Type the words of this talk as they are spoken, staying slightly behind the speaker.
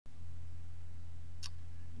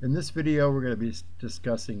In this video, we're going to be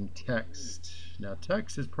discussing text. Now,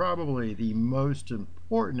 text is probably the most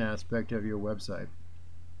important aspect of your website.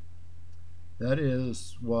 That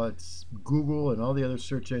is what Google and all the other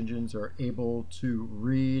search engines are able to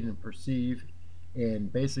read and perceive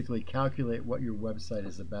and basically calculate what your website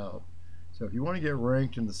is about. So if you want to get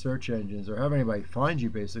ranked in the search engines or have anybody find you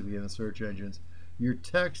basically in the search engines, your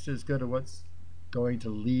text is what's going to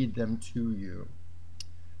lead them to you.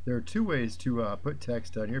 There are two ways to put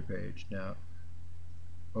text on your page. Now,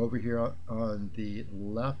 over here on the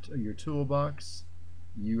left of your toolbox,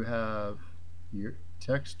 you have your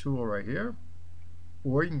text tool right here,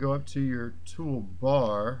 or you can go up to your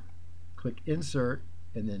toolbar, click Insert,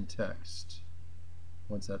 and then Text.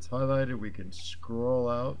 Once that's highlighted, we can scroll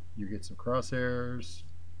out. You get some crosshairs,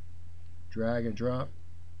 drag and drop,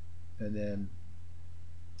 and then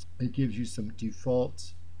it gives you some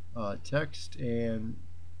default text and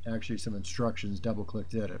actually some instructions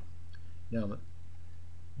double-clicked in it. Now,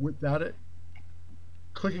 without it,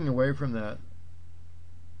 clicking away from that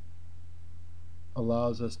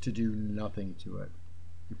allows us to do nothing to it.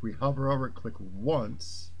 If we hover over it, click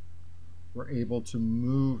once, we're able to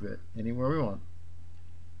move it anywhere we want.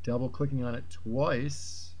 Double-clicking on it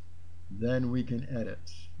twice, then we can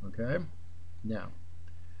edit. Okay? Now,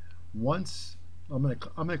 once I'm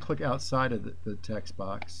gonna click outside of the text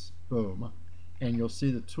box. Boom. And you'll see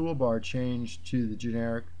the toolbar change to the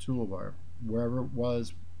generic toolbar, wherever it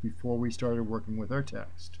was before we started working with our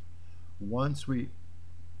text. Once we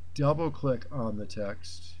double-click on the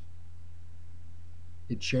text,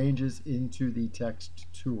 it changes into the text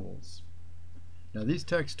tools. Now, these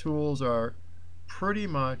text tools are pretty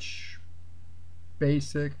much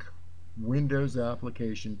basic Windows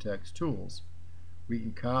application text tools. We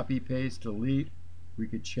can copy, paste, delete. We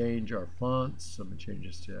could change our fonts. I'm going to change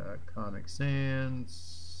this to Comic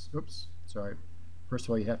Sans. Oops, sorry. First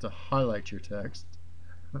of all, you have to highlight your text.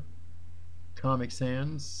 Comic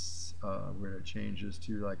Sans. We're going to change this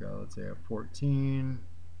to like let's say a 14.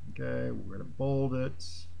 Okay, we're going to bold it.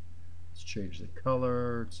 Let's change the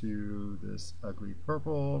color to this ugly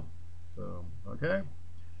purple. Boom. Okay.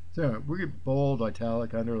 So we get bold,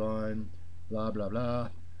 italic, underline, blah blah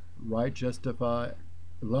blah. Right justify.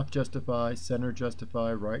 Left justify, center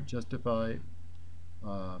justify, right justify.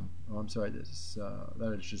 Oh, I'm sorry. This is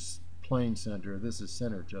that is just plain center. This is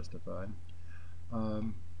center justify.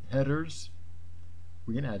 Headers.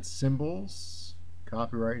 We can add symbols,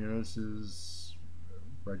 copyright notices,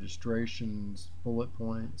 registrations, bullet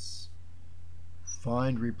points.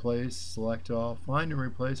 Find, replace, select all. Find and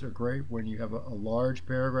replace are great when you have a large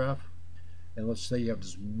paragraph. And let's say you have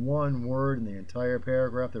just one word in the entire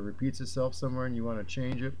paragraph that repeats itself somewhere and you want to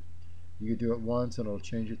change it. You can do it once and it'll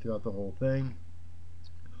change it throughout the whole thing.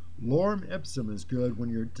 Lorem ipsum is good when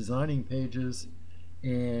you're designing pages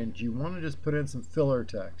and you want to just put in some filler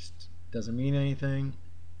text. Doesn't mean anything.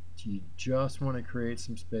 You just want to create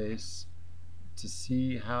some space to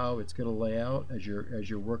see how it's going to lay out as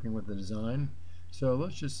you're working with the design. So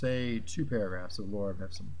let's just say 2 paragraphs of lorem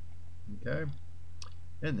ipsum. Okay?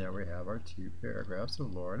 And there we have our 2 paragraphs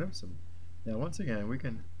of lorem ipsum. Now, once again, we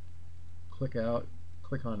can click on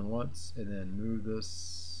once, and then move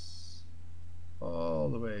this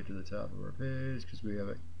all the way to the top of our page because we have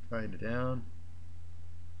it kind of down.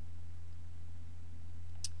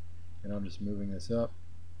 And I'm just moving this up,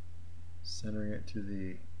 centering it to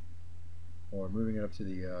the, or moving it up to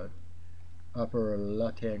the upper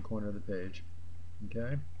left-hand corner of the page.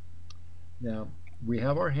 Okay. Now, we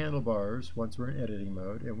have our handlebars once we're in editing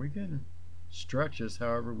mode, and we can stretch this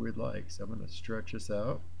however we'd like. So I'm going to stretch this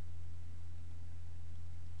out.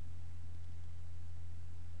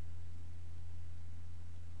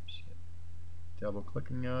 Double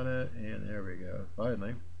clicking on it, and there we go.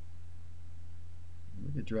 Finally,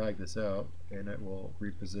 we can drag this out, and it will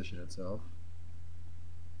reposition itself.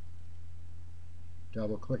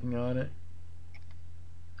 Double clicking on it.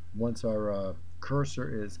 Once our cursor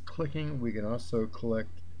is clicking, we can also click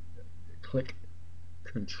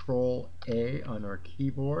Control A on our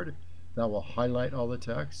keyboard. That will highlight all the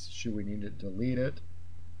text should we need to delete it.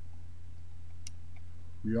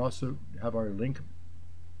 We also have our link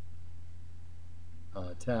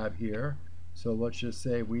tab here. So let's just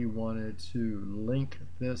say we wanted to link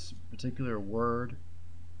this particular word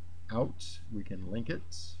out. We can link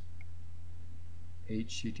it.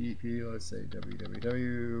 HTTP, let's say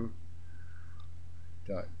www.google.com.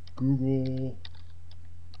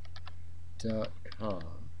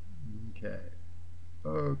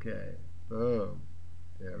 Okay, boom,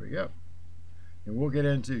 there we go. And we'll get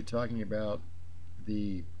into talking about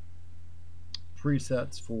the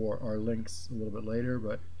presets for our links a little bit later,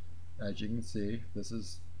 but as you can see, this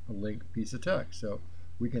is a link piece of text. So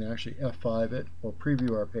we can actually F5 it or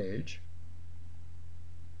preview our page.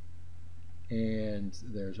 And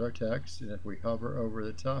there's our text. And if we hover over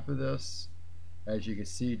the top of this, as you can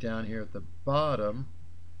see down here at the bottom,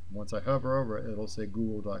 once I hover over it, it'll say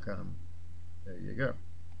google.com. There you go.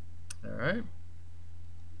 All right.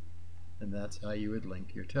 And that's how you would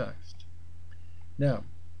link your text. Now,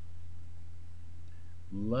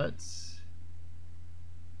 let's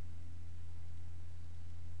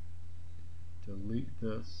delete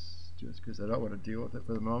this just because I don't want to deal with it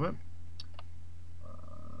for the moment.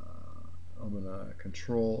 I'm going to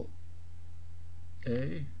Control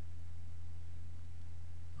A.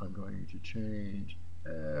 I'm going to change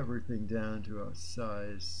everything down to a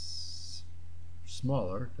size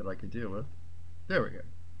smaller that I can deal with. There we go.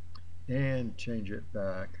 And change it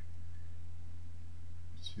back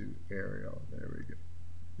to Arial. There we go.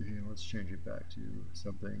 And let's change it back to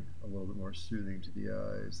something a little bit more soothing to the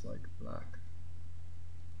eyes, like black.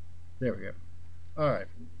 There we go. All right.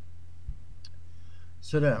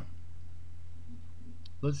 So now,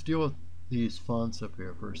 let's deal with these fonts up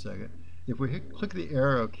here for a second. If we click the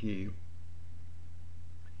arrow key,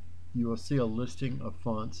 you will see a listing of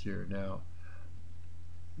fonts here. Now,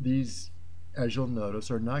 these, as you'll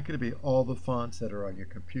notice, are not going to be all the fonts that are on your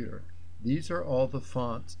computer. These are all the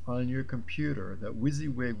fonts on your computer that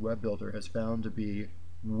WYSIWYG Web Builder has found to be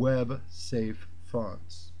web-safe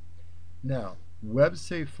fonts. Now,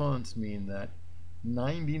 web-safe fonts mean that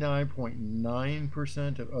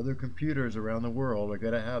 99.9% of other computers around the world are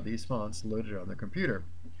going to have these fonts loaded on their computer.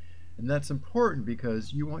 And that's important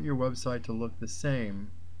because you want your website to look the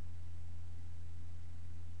same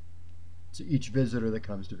to each visitor that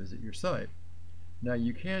comes to visit your site. Now,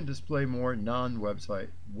 you can display more non-websafe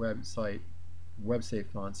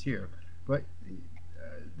fonts here, but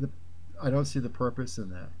I don't see the purpose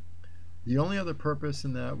in that. The only other purpose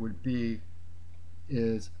in that would be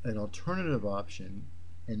is an alternative option,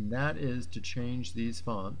 and that is to change these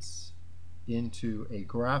fonts into a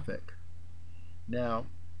graphic. Now,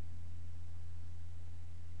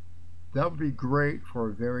 that would be great for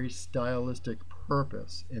a very stylistic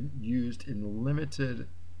purpose and used in limited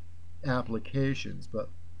applications, but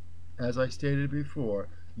as I stated before,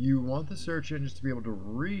 you want the search engines to be able to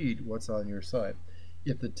read what's on your site.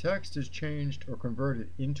 If the text is changed or converted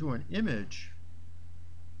into an image,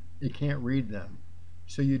 it can't read them.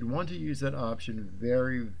 So you'd want to use that option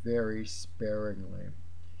very, very sparingly.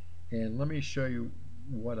 And let me show you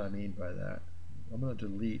what I mean by that. I'm going to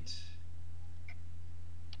delete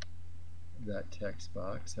that text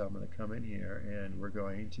box. I'm going to come in here and we're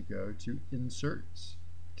going to go to Insert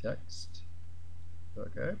Text.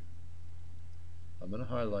 Okay. I'm going to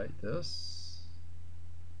highlight this.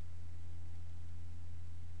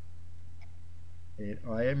 And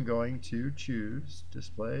I am going to choose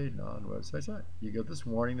Display Non-Website Site. You get this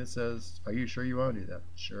warning that says, are you sure you want to do that?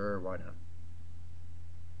 Sure, why not?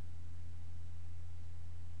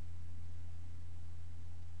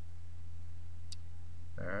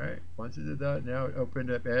 Alright, once it did that, now it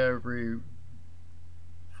opened up every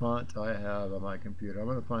font I have on my computer. I'm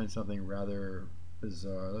going to find something rather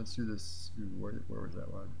bizarre. Let's do this. Where was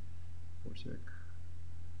that one? 4.6.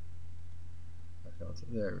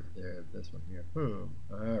 There, this one here. Boom.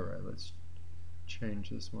 Alright, let's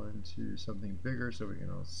change this one to something bigger so we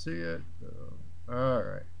can all see it.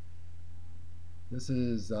 Alright. This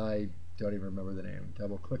is, I don't even remember the name.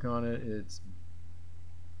 Double click on it. It's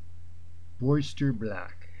Boister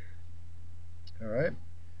Black. Alright.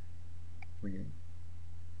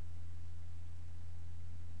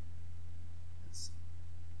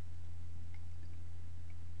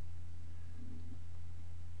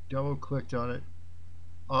 Double clicked on it.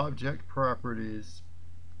 Object Properties,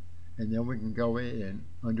 and then we can go in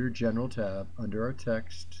under General tab, under our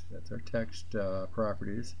text, that's our text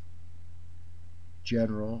properties,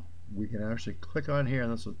 General. We can actually click on here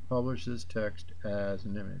and this will publish this text as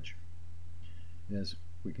an image. And as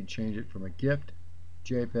we can change it from a GIF,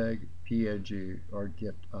 JPEG, PNG, or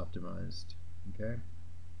GIF optimized. Okay.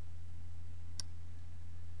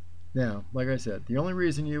 Now, like I said, the only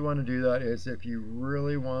reason you want to do that is if you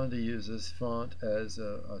really wanted to use this font as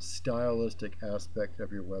a stylistic aspect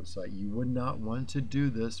of your website. You would not want to do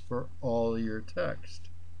this for all your text.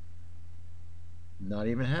 Not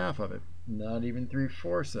even half of it. Not even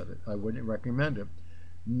 3/4 of it. I wouldn't recommend it.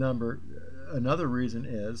 Another reason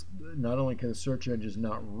is not only can the search engines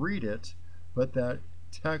not read it, but that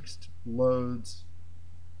text loads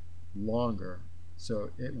longer.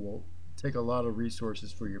 So it will take a lot of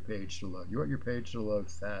resources for your page to load. You want your page to load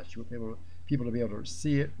fast. You want people to be able to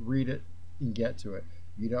see it, read it, and get to it.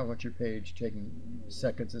 You don't want your page taking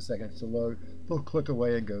seconds and seconds to load. They'll click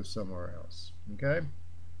away and go somewhere else. Okay?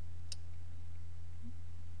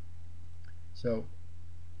 So,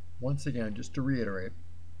 once again, just to reiterate,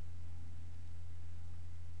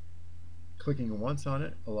 clicking once on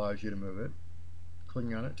it allows you to move it.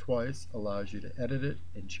 Clicking on it twice allows you to edit it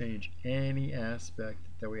and change any aspect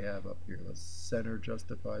that we have up here. Let's center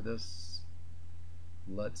justify this.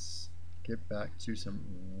 Let's get back to some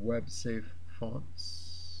web safe fonts.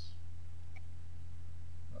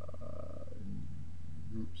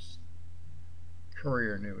 Oops.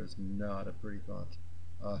 Courier New is not a pretty font.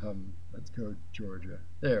 Let's go Georgia.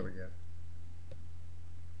 There we go.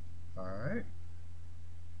 Alright.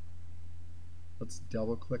 Let's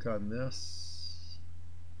double click on this,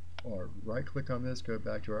 or right click on this, go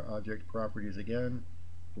back to our object properties again.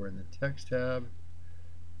 We're in the text tab.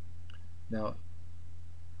 Now,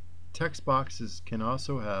 text boxes can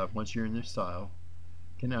also have, once you're in their style,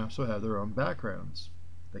 can also have their own backgrounds.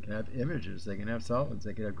 They can have images, they can have solids,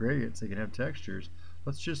 they can have gradients, they can have textures.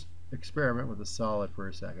 Let's just experiment with a solid for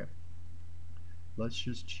a second. Let's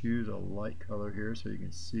just choose a light color here so you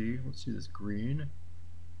can see. Let's see this green.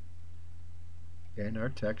 And our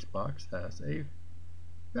text box has a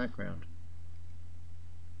background.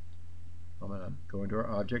 I'm going to go into our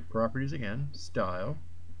object properties again, style.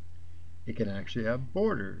 It can actually have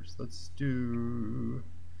borders. Let's do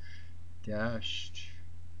dashed.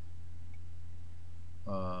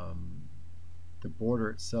 The border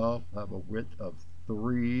itself have a width of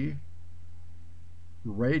 3.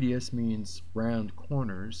 Radius means round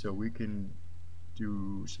corners, so we can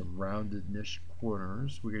do some rounded niche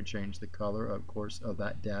corners. We can change the color, of course, of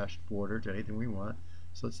that dashed border to anything we want.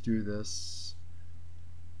 So let's do this.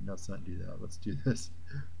 No, let's not do that. Let's do this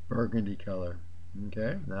burgundy color.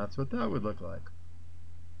 Okay, that's what that would look like.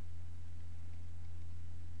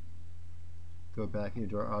 Go back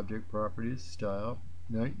into our object properties, style.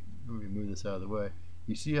 No, let me move this out of the way.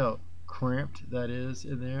 You see how cramped that is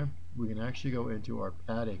in there? We can actually go into our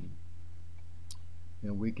padding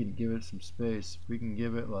and we can give it some space. We can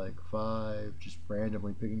give it like 5, just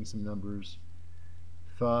randomly picking some numbers.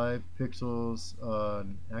 5 pixels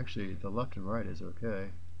on, actually the left and right is okay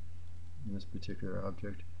in this particular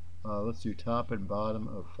object. Let's do top and bottom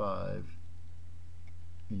of 5,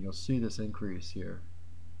 and you'll see this increase here.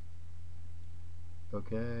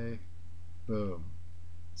 Okay, boom.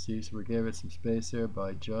 See, so we gave it some space there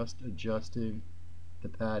by just adjusting the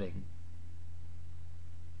padding.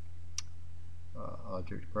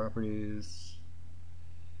 Object properties,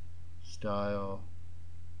 style.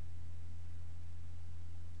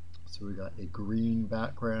 So we got a green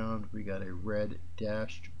background, we got a red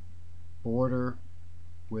dashed border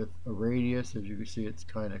with a radius. As you can see, it's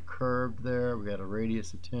kind of curved there. We got a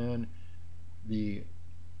radius of 10. The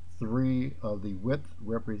 3 of the width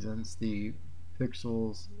represents the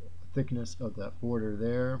pixels thickness of that border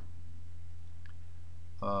there.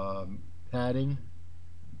 Padding.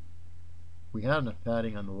 We had enough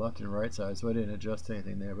padding on the left and right side, so I didn't adjust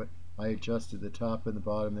anything there, but I adjusted the top and the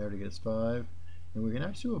bottom there to get us 5. And we can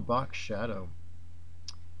actually do a box shadow.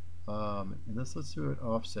 And let's do an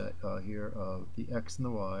offset here of the X and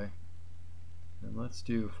the Y. And let's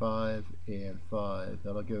do 5 and 5.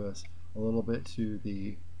 That'll give us a little bit to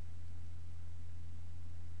the,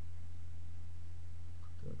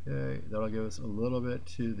 okay, that'll give us a little bit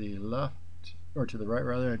to the left, or to the right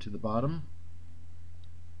rather, and to the bottom.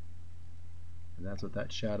 And that's what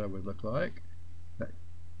that shadow would look like. But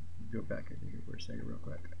go back into here for a second real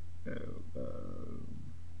quick.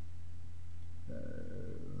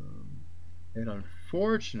 And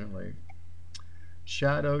unfortunately,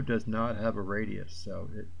 shadow does not have a radius, so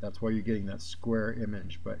that's why you're getting that square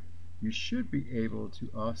image. But you should be able to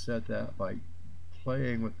offset that by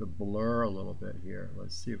playing with the blur a little bit here.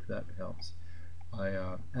 Let's see if that helps. I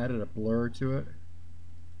added a blur to it.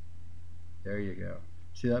 There you go.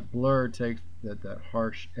 See, that blur takes that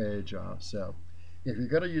harsh edge off. So if you're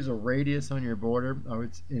going to use a radius on your border,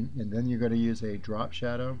 and then you're going to use a drop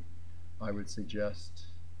shadow, I would suggest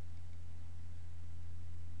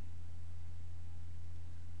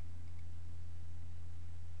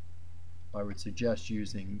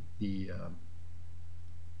using the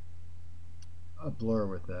a blur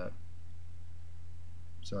with that.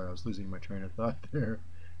 Sorry, I was losing my train of thought there.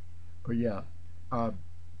 But yeah,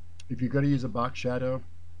 if you're going to use a box shadow,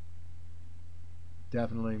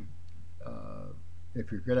 definitely,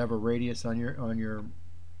 if you're going to have a radius on your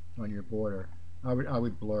border, I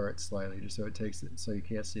would blur it slightly just so it takes it, so you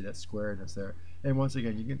can't see that squareness there. And once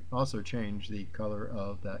again, you can also change the color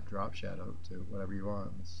of that drop shadow to whatever you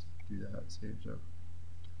want. Let's do that. See, so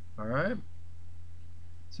all right.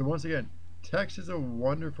 So once again, Text is a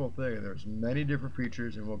wonderful thing. There's many different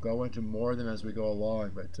features, and we'll go into more of them as we go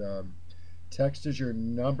along, but text is your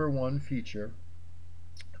 #1 feature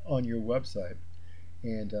on your website,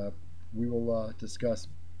 and we will discuss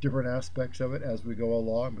different aspects of it as we go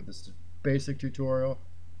along, but this is a basic tutorial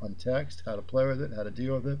on text, how to play with it, how to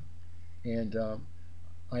deal with it, and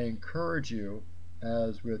I encourage you,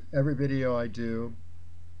 as with every video I do,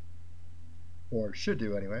 or should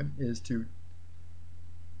do anyway, is to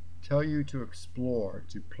tell you to explore,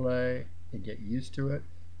 to play and get used to it.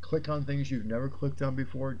 Click on things you've never clicked on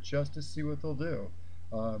before just to see what they'll do.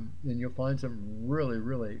 And you'll find some really,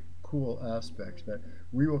 really cool aspects. But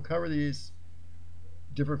we will cover these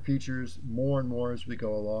different features more and more as we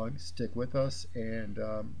go along. Stick with us, and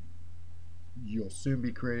you'll soon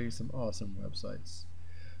be creating some awesome websites.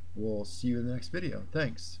 We'll see you in the next video.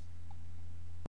 Thanks.